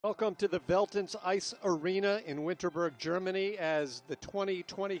Welcome to the Veltins Ice Arena in Winterberg, Germany, as the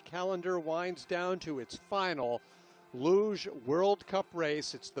 2020 calendar winds down to its final Luge World Cup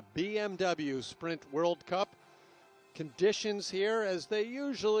race. It's the BMW Sprint World Cup. Conditions here, as they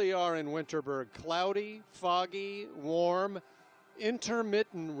usually are in Winterberg, cloudy, foggy, warm,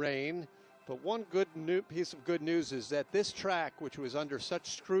 intermittent rain. But one piece of good news is that this track, which was under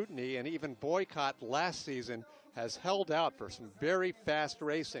such scrutiny and even boycott last season, has held out for some very fast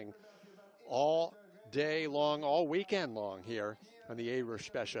racing all day long, all weekend long here on the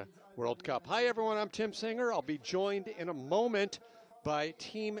Eberspesche World Cup. Hi, everyone. I'm Tim Singer. I'll be joined in a moment by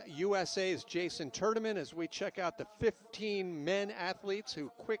Team USA's Jason Turdeman as we check out the 15 men athletes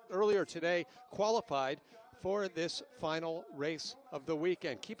who earlier today qualified for this final race of the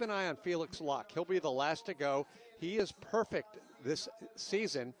weekend. Keep an eye on Felix Locke. He'll be the last to go. He is perfect this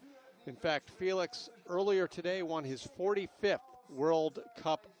season. In fact, Felix earlier today won his 45th World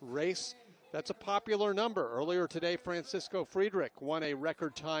Cup race. That's a popular number. Earlier today, Francisco Friedrich won a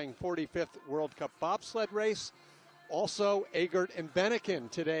record-tying 45th World Cup bobsled race. Also, Egert and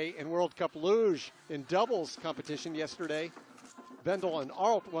Bennekin today in World Cup Luge in doubles competition yesterday. Bendel and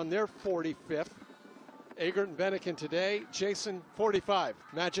Arlt won their 45th. Egert and Bennekin today. Jason, 45,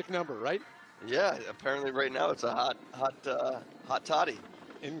 magic number, right? Yeah, apparently right now it's a hot toddy.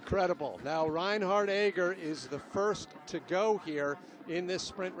 Incredible. Now, Reinhard Egger is the first to go here in this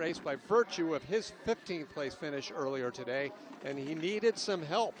sprint race by virtue of his 15th place finish earlier today, and he needed some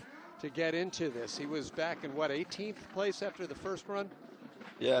help to get into this. He was back in, 18th place after the first run?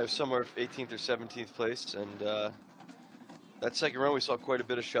 Yeah, it was somewhere 18th or 17th place, and that second run we saw quite a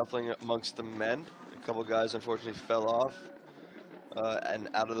bit of shuffling amongst the men. A couple guys unfortunately fell off and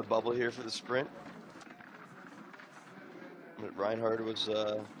out of the bubble here for the sprint. But Reinhard was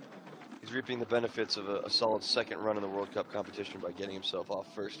he's reaping the benefits of a solid second run in the World Cup competition by getting himself off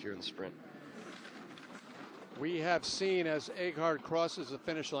first here in the sprint. We have seen as Eghardt crosses the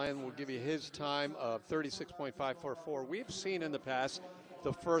finish line, we'll give you his time of 36.544. We've seen in the past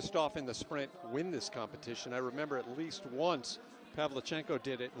the first off in the sprint win this competition. I remember at least once Pavlichenko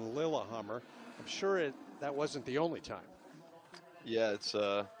did it in Lillehammer. I'm sure that wasn't the only time. Yeah, it's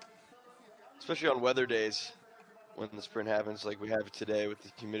especially on weather days when the sprint happens like we have today with the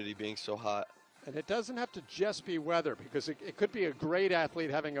humidity being so hot. And it doesn't have to just be weather, because it could be a great athlete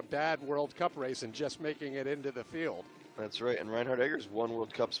having a bad World Cup race and just making it into the field. That's right, and Reinhard Egger's won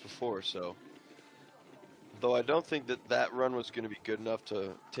World Cups before, so though I don't think that run was going to be good enough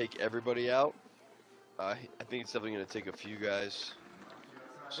to take everybody out, I think it's definitely going to take a few guys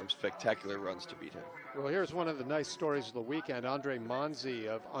some spectacular runs to beat him. Well, here's one of the nice stories of the weekend. Andrei Manzi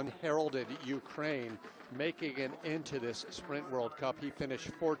of unheralded Ukraine making it into this Sprint World Cup. He finished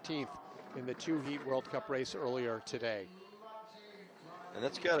 14th in the two-heat World Cup race earlier today. And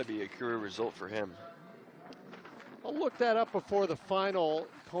that's got to be a career result for him. I'll look that up before the final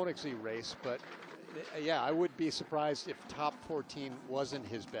Koenigsegg race, but yeah, I would be surprised if top 14 wasn't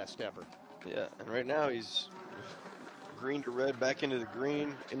his best ever. Yeah, and right now he's green to red, back into the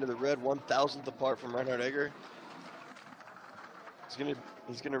green, into the red, 1,000th apart from Reinhard Egger.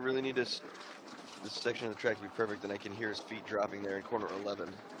 He's gonna really need this section of the track to be perfect, and I can hear his feet dropping there in corner 11.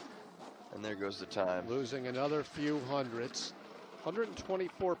 And there goes the time. Losing another few hundredths.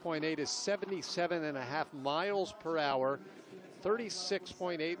 124.8 is 77.5 miles per hour.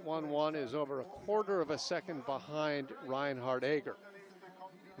 36.811 is over a quarter of a second behind Reinhard Egger.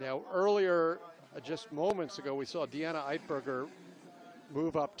 Now, earlier, just moments ago, we saw Deanna Eitberger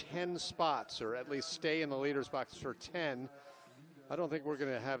move up 10 spots, or at least stay in the leader's box for 10. I don't think we're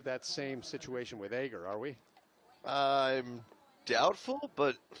going to have that same situation with Egger, are we? I'm doubtful,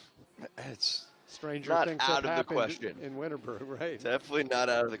 but it's stranger not things out have of the question. In Winterberg, right? Definitely not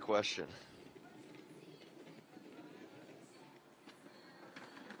out of the question.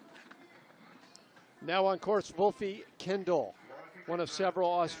 Now on course, Wolfie Kindl, one of several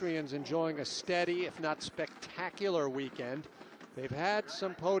Austrians enjoying a steady, if not spectacular, weekend. They've had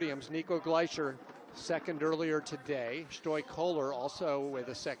some podiums. Nico Gleicher, second earlier today. Stoy Kohler also with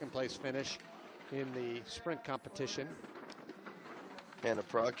a second place finish in the sprint competition. Hannah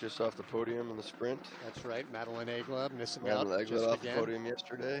Prock just off the podium in the sprint. That's right, Madeline Egla missing Madeline out Egla just off again. the podium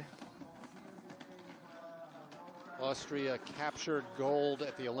yesterday. Austria captured gold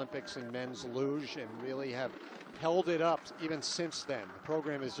at the Olympics in men's luge and really have held it up even since then. The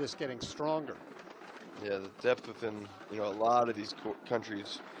program is just getting stronger. Yeah, the depth within a lot of these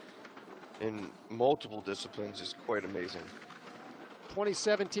countries in multiple disciplines is quite amazing.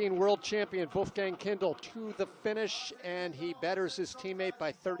 2017 world champion Wolfgang Kindl to the finish, and he betters his teammate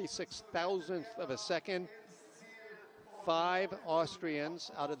by 36 thousandths of a second. 5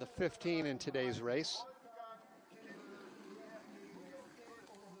 Austrians out of the 15 in today's race.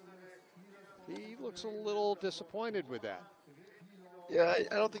 He looks a little disappointed with that. Yeah,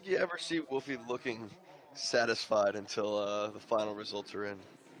 I don't think you ever see Wolfie looking satisfied until the final results are in.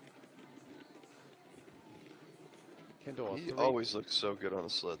 Kendall, He always looks so good on the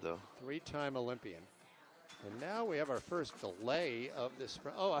sled, though. 3-time Olympian. And now we have our first delay of this.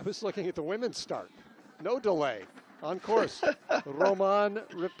 Oh, I was looking at the women's start. No delay. On course, Roman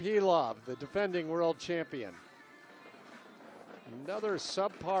Repilov, the defending world champion. Another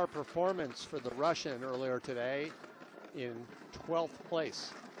subpar performance for the Russian earlier today in 12th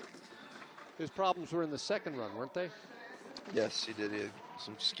place. His problems were in the second run, weren't they? Yes, he did. He had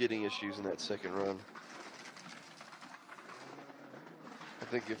some skidding issues in that second run. I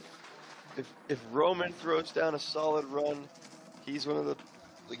think if Roman throws down a solid run, he's one of the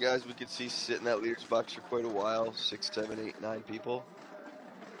guys we could see sit in that leader's box for quite a while, 6, 7, 8, 9 people.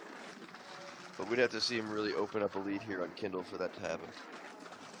 But we'd have to see him really open up a lead here on Kindle for that to happen.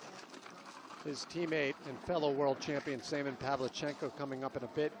 His teammate and fellow world champion Semen Pavlichenko coming up in a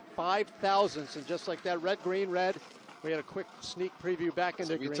bit. 5 thousandths, and just like that, red, green, red. We had a quick sneak preview back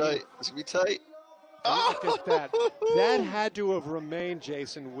into green. It's gonna be tight. It's gonna be tight. Look at that. That had to have remained,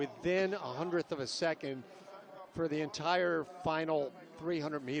 Jason, within 100th of a second for the entire final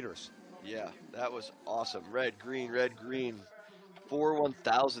 300 meters. Yeah, that was awesome. Red, green, 4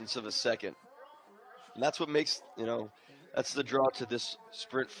 1,000ths of a second. And that's what makes, that's the draw to this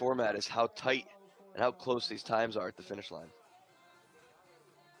sprint format, is how tight and how close these times are at the finish line.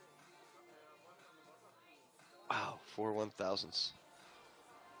 Wow, 4 1,000ths.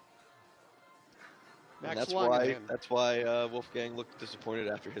 And that's why Wolfgang looked disappointed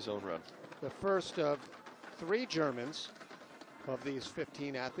after his own run. The first of 3 Germans of these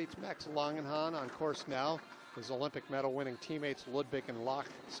 15 athletes. Max Langenhahn on course now. His Olympic medal winning teammates Ludwig and Lach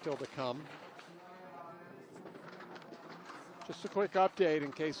still to come. Just a quick update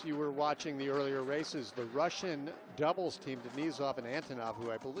in case you were watching the earlier races. The Russian doubles team, Denisov and Antonov, who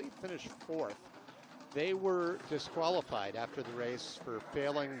I believe finished 4th, they were disqualified after the race for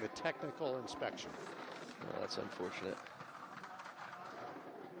failing the technical inspection. Oh, that's unfortunate.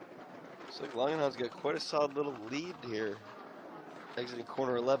 Looks like Langenhahn's got quite a solid little lead here, exiting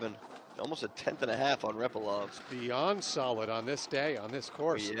corner 11. Almost a 10th and a half on Repilov. It's beyond solid on this day, on this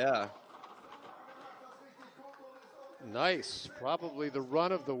course. Yeah. Nice. Probably the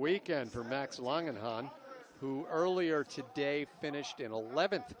run of the weekend for Max Langenhahn, who earlier today finished in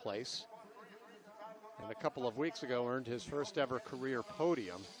 11th place, and a couple of weeks ago earned his first ever career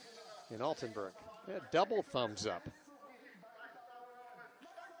podium in Altenburg. Yeah, double thumbs up.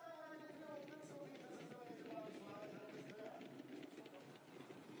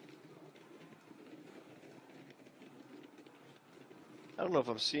 I don't know if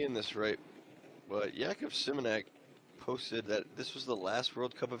I'm seeing this right, but Jakub Simonak posted that this was the last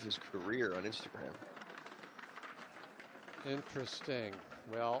World Cup of his career on Instagram. Interesting.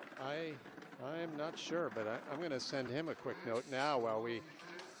 Well, I'm not sure, but I'm going to send him a quick note now while we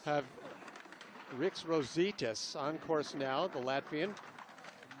have Riks Rositas on course now, the Latvian,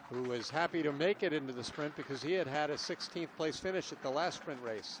 who was happy to make it into the sprint because he had a 16th place finish at the last sprint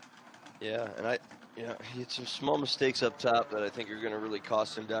race. Yeah, and he had some small mistakes up top that I think are going to really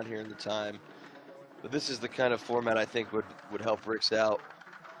cost him down here in the time. But this is the kind of format I think would help Riks out.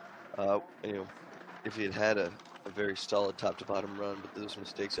 If he had a very solid top to bottom run, but those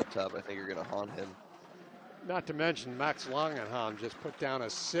mistakes up top I think are going to haunt him. Not to mention Max Langenhahn just put down a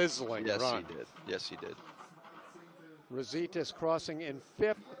sizzling run. Yes, he did. Yes, he did. Rositas crossing in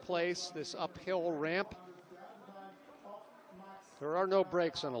 5th place, this uphill ramp. There are no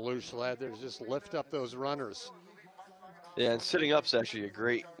brakes on a luge sled. There's just lift up those runners. Yeah, and sitting up's actually a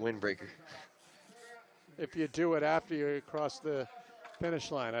great windbreaker. If you do it after you cross the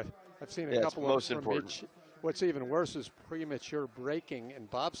finish line. I've seen a couple of most important. What's even worse is premature braking in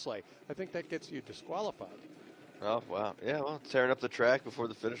bobsleigh. I think that gets you disqualified. Oh, wow. Yeah, well, tearing up the track before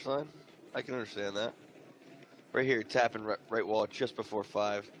the finish line. I can understand that. Right here, tapping right wall just before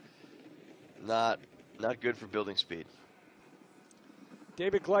 5. Not good for building speed.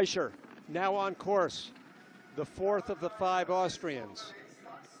 David Gleicher now on course. The 4th of the 5 Austrians.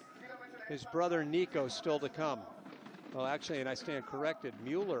 His brother Nico still to come. Well, actually, and I stand corrected,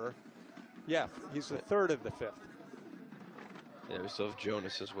 Mueller, yeah, he's the 3rd of the 5th. Yeah, we still have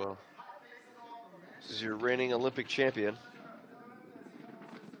Jonas as well. This is your reigning Olympic champion.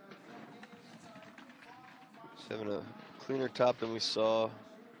 He's having a cleaner top than we saw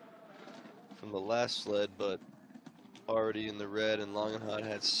from the last sled, but already in the red, and Langenhahn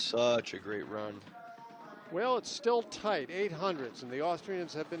had such a great run. Well, it's still tight, 800s, and the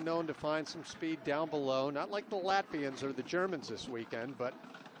Austrians have been known to find some speed down below, not like the Latvians or the Germans this weekend, but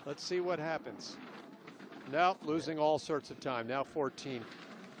let's see what happens. Now losing all sorts of time, now 14.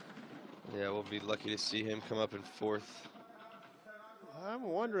 Yeah, we'll be lucky to see him come up in 4th. I'm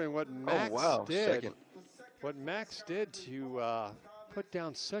wondering what Max did. Second. What Max did to put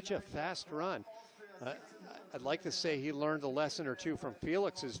down such a fast run. I'd like to say he learned a lesson or two from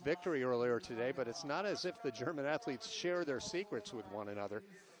Felix's victory earlier today, but it's not as if the German athletes share their secrets with one another.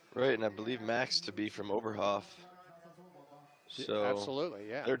 Right, and I believe Max to be from Oberhof. So absolutely,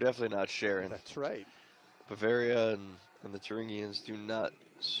 yeah. They're definitely not sharing. That's right. Bavaria and the Thuringians do not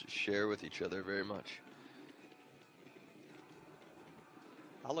share with each other very much.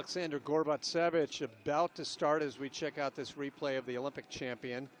 Alexander Gorbatsevich about to start as we check out this replay of the Olympic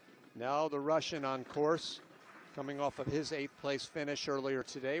champion. Now the Russian on course, coming off of his 8th place finish earlier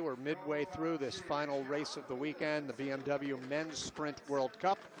today. We're midway through this final race of the weekend, the BMW Men's Sprint World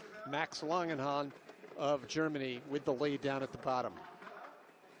Cup. Max Langenhahn of Germany with the lead down at the bottom.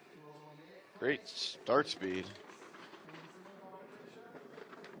 Great start speed.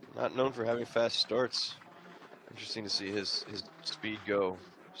 Not known for having fast starts. Interesting to see his speed go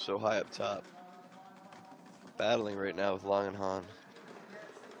so high up top. Battling right now with Langenhahn.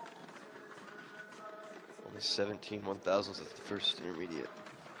 Only 17 1,000ths at the first intermediate.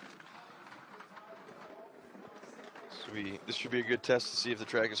 So this should be a good test to see if the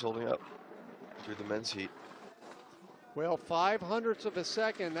track is holding up through the men's heat. Well, 500ths of a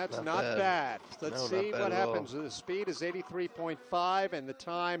second, that's not bad. Let's see what happens. The speed is 83.5 and the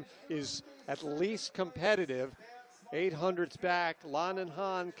time is at least competitive. 800ths back,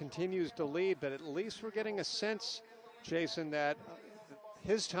 Langenhahn continues to lead, but at least we're getting a sense, Jason, that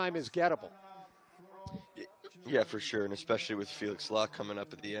his time is gettable. Yeah, for sure, and especially with Felix Locke coming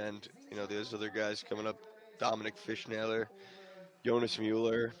up at the end. You know, there's other guys coming up, Dominic Fischnaller, Jonas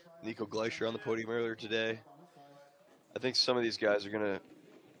Mueller, Nico Gleicher on the podium earlier today. I think some of these guys are going to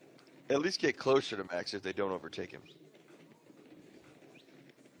at least get closer to Max if they don't overtake him.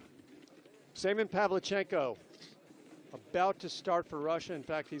 Semen Pavlichenko about to start for Russia. In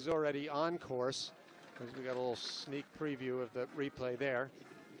fact, he's already on course. We got a little sneak preview of the replay there.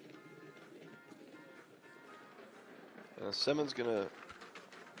 Semen's gonna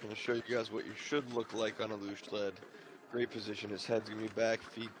show you guys what you should look like on a luge sled. Great position. His head's gonna be back,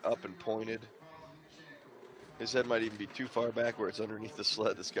 feet up and pointed. His head might even be too far back where it's underneath the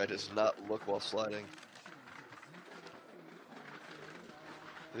sled. This guy does not look while sliding.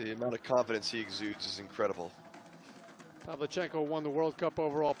 The amount of confidence he exudes is incredible. Pavlichenko won the World Cup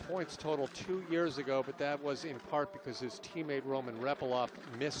overall points total 2 years ago, but that was in part because his teammate Roman Repelov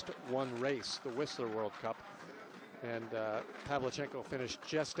missed one race, the Whistler World Cup. And Pavlichenko finished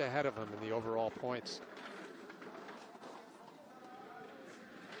just ahead of him in the overall points.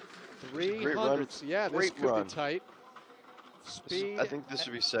 300s, yeah, this could be tight. Speed, I think this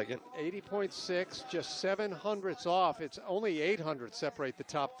should be second. 80.6, just 700ths off. It's only 800 separate the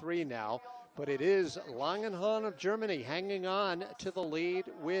top three now, but it is Langenhahn of Germany hanging on to the lead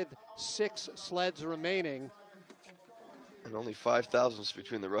with 6 sleds remaining. And only 5,000ths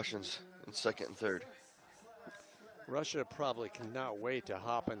between the Russians in second and third. Russia probably cannot wait to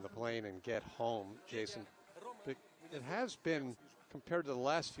hop in the plane and get home, Jason. It has been, compared to the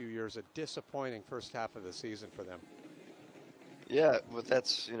last few years, a disappointing first half of the season for them. Yeah, but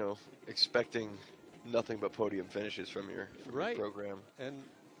that's, you know, expecting nothing but podium finishes from your program. And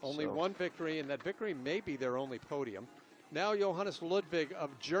only one victory, and that victory may be their only podium. Now Johannes Ludwig of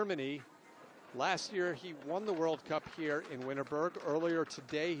Germany. Last year he won the World Cup here in Winterberg. Earlier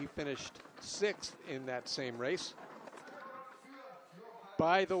today he finished 6th in that same race.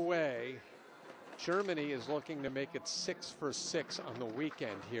 By the way, Germany is looking to make it 6 for 6 on the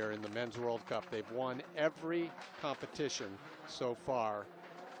weekend here in the Men's World Cup. They've won every competition so far.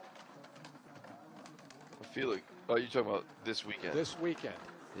 I feel like, oh, you're talking about this weekend? This weekend.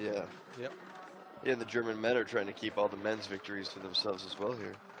 Yeah. Yep. Yeah, the German men are trying to keep all the men's victories to themselves as well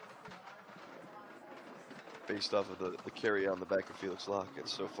here. Based off of the carry on the back of Felix Locke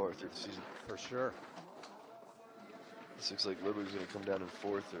so far through the season. For sure. This looks like Ludwig's going to come down in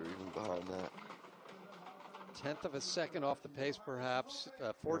 4th or even behind that. 1/10 of a second off the pace, perhaps,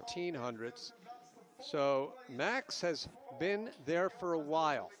 1400ths. So Max has been there for a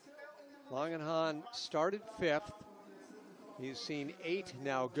while. Langenhahn started 5th. He's seen 8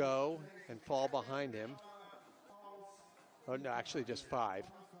 now go and fall behind him. Oh, no, actually just 5.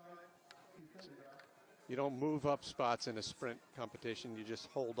 You don't move up spots in a sprint competition. You just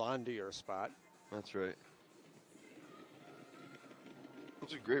hold on to your spot. That's right.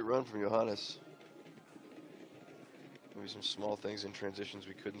 It's a great run from Johannes. Maybe some small things in transitions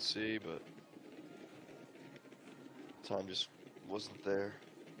we couldn't see, but time just wasn't there.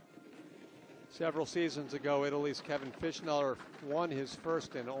 Several seasons ago, Italy's Kevin Fischneller won his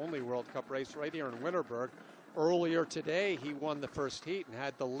first and only World Cup race right here in Winterberg. Earlier today, he won the first heat and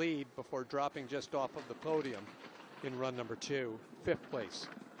had the lead before dropping just off of the podium in run number 2, 5th place.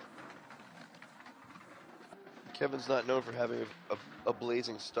 Kevin's not known for having a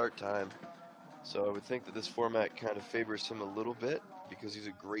blazing start time, so I would think that this format kind of favors him a little bit because he's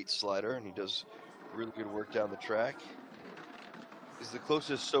a great slider and he does really good work down the track. Is the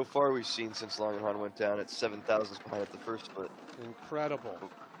closest so far we've seen since Langenhahn went down at 7 thousandths behind at the first split. Incredible.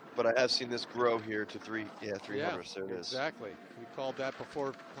 But I have seen this grow here to 300. Yeah, There it is. Exactly. We called that before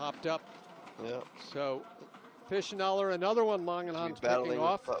it popped up. Yeah. So Fischneller, another one Langenhahn's picking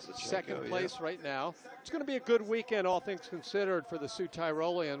off. Second place right now. It's going to be a good weekend, all things considered, for the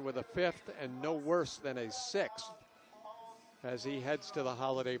Südtirolean with a 5th and no worse than a 6th as he heads to the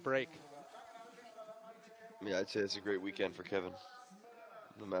holiday break. Yeah, I'd say it's a great weekend for Kevin.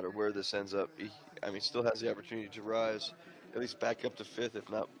 No matter where this ends up, he still has the opportunity to rise, at least back up to 5th, if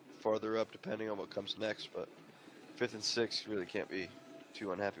not farther up, depending on what comes next. But 5th and 6th, you really can't be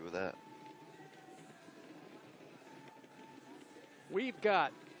too unhappy with that. We've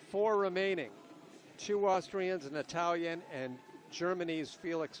got 4 remaining. 2 Austrians, an Italian, and Germany's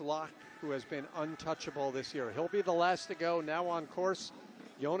Felix Loch, who has been untouchable this year. He'll be the last to go. Now on course,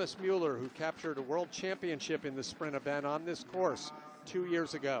 Jonas Müller, who captured a world championship in the sprint event on this course 2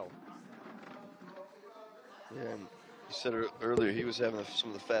 years ago. Yeah, and you said earlier he was having some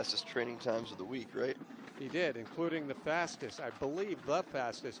of the fastest training times of the week, right? He did, including the fastest, I believe the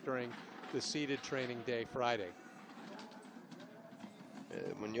fastest during the seated training day Friday.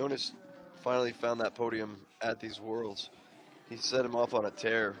 When Jonas finally found that podium at these Worlds, he set him off on a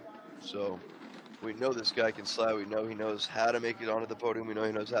tear. So we know this guy can slide. We know he knows how to make it onto the podium. We know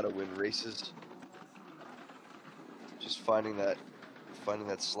he knows how to win races. Just finding that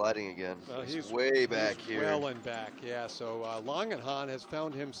sliding again. He's way back here. Well and back, yeah. So Langenhahn has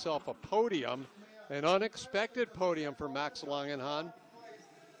found himself a podium, an unexpected podium for Max Langenhahn,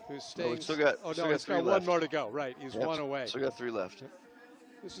 who's staying. He's got one more to go. Right, he's one away. Still got 3 left.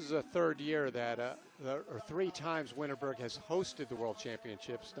 This is the 3rd year that, or 3 times Winterberg has hosted the World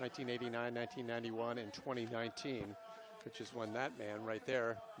Championships, 1989, 1991, and 2019, which is when that man right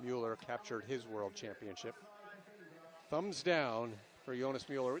there, Müller, captured his World Championship. Thumbs down for Jonas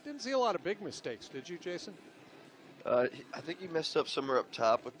Müller. We didn't see a lot of big mistakes, did you, Jason? I think he messed up somewhere up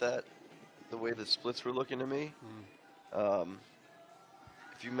top with that, the way the splits were looking to me. If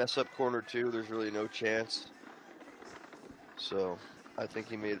you mess up corner 2, there's really no chance. So I think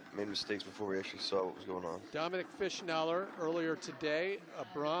he made mistakes before we actually saw what was going on. Dominic Fischneller earlier today, a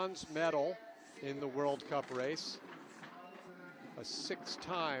bronze medal in the World Cup race. A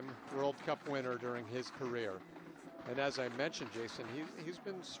 6-time World Cup winner during his career. And as I mentioned, Jason, he's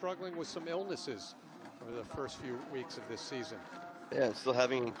been struggling with some illnesses over the first few weeks of this season. Yeah, and still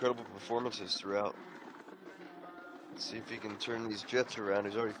having incredible performances throughout. Let's see if he can turn these jets around.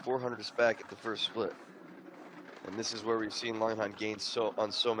 He's already 400ths back at the first split. And this is where we've seen Langenhahn gain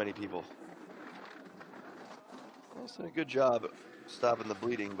on so many people. Well, he's done a good job stopping the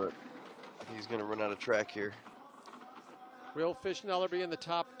bleeding, but I think he's going to run out of track here. Will Fischneller be in the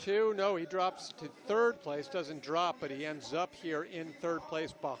top 2? No, he drops to 3rd place, doesn't drop, but he ends up here in 3rd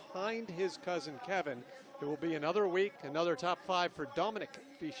place behind his cousin Kevin. It will be another week, another top 5 for Dominic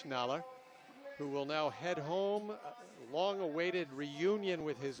Fischneller, who will now head home, a long-awaited reunion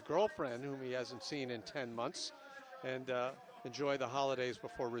with his girlfriend, whom he hasn't seen in 10 months, and enjoy the holidays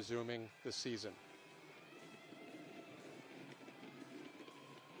before resuming the season.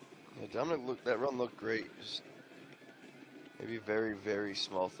 Yeah, Dominic, that run looked great. Just maybe very, very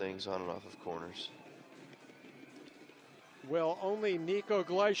small things on and off of corners. Well, only Nico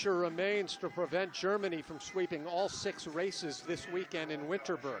Gleicher remains to prevent Germany from sweeping all 6 races this weekend in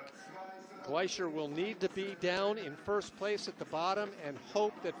Winterberg. Gleicher will need to be down in 1st place at the bottom and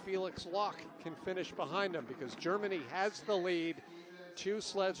hope that Felix Loch can finish behind him because Germany has the lead, 2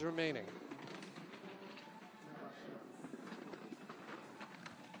 sleds remaining.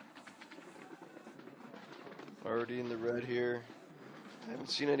 Already in the red here. I haven't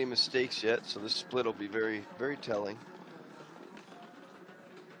seen any mistakes yet, so this split will be very, very telling.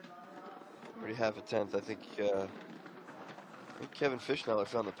 Already half a tenth. I think Kevin Fischneller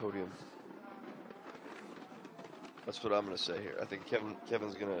found the podium. That's what I'm going to say here. I think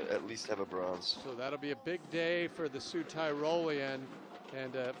Kevin's going to at least have a bronze. So that'll be a big day for the Südtirolean,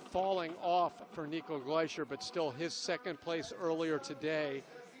 and falling off for Nico Gleicher, but still his 2nd place earlier today.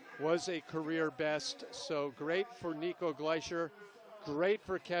 was a career best. So great for Nico Gleicher, great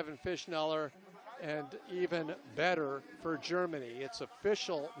for Kevin Fischnaller, and even better for Germany. It's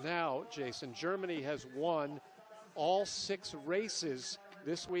official now, Jason. Germany has won all 6 races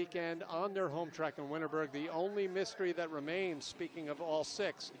this weekend on their home track in Winterberg. The only mystery that remains, speaking of all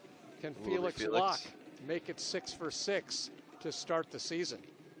 6, can Felix Locke make it 6 for 6 to start the season?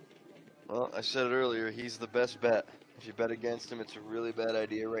 Well, I said it earlier, he's the best bet. If you bet against him, it's a really bad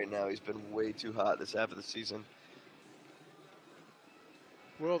idea right now. He's been way too hot this half of the season.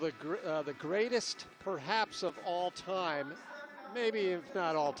 Well, the greatest, perhaps, of all time, maybe if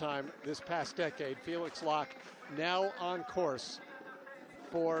not all time, this past decade, Felix Locke, now on course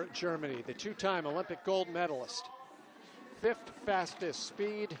for Germany. The 2-time Olympic gold medalist. 5th fastest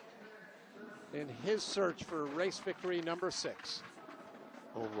speed in his search for race victory number 6.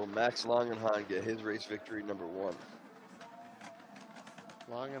 Well, will Max Langenhahn get his race victory number 1?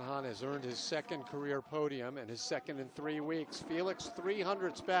 Langenhahn has earned his 2nd career podium and his 2nd in 3 weeks. Felix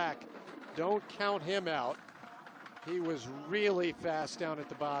 300s back. Don't count him out. He was really fast down at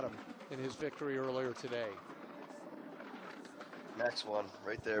the bottom in his victory earlier today. Max won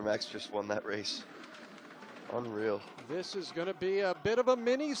right there. Max just won that race. Unreal. This is going to be a bit of a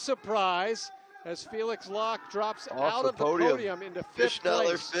mini surprise as Felix Locke drops out of the podium into 5th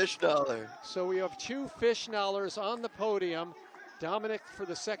place. Fischnaller. So we have 2 Fischnallers on the podium. Dominic for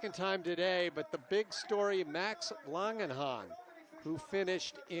the 2nd time today, but the big story, Max Langenhahn, who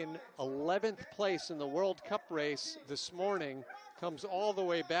finished in 11th place in the World Cup race this morning, comes all the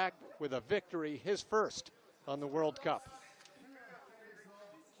way back with a victory, his first on the World Cup.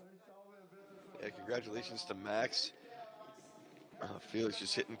 Yeah, congratulations to Max. Felix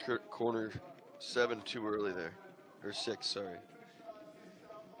just hitting corner 7 too early there, or 6, sorry.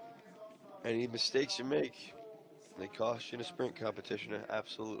 Any mistakes you make, they cost you in a sprint competition,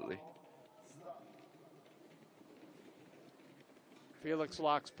 absolutely. Felix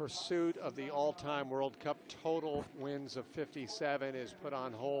Locke's pursuit of the all-time World Cup total wins of 57 is put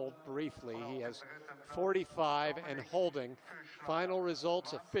on hold briefly. He has 45 and holding. Final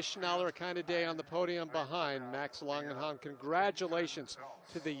results, a Fischnaller kind of day on the podium behind Max Langenhahn. Congratulations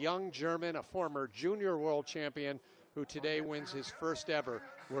to the young German, a former junior world champion, who today wins his first ever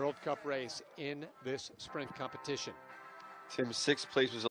World Cup race in this sprint competition. Tim's 6th place was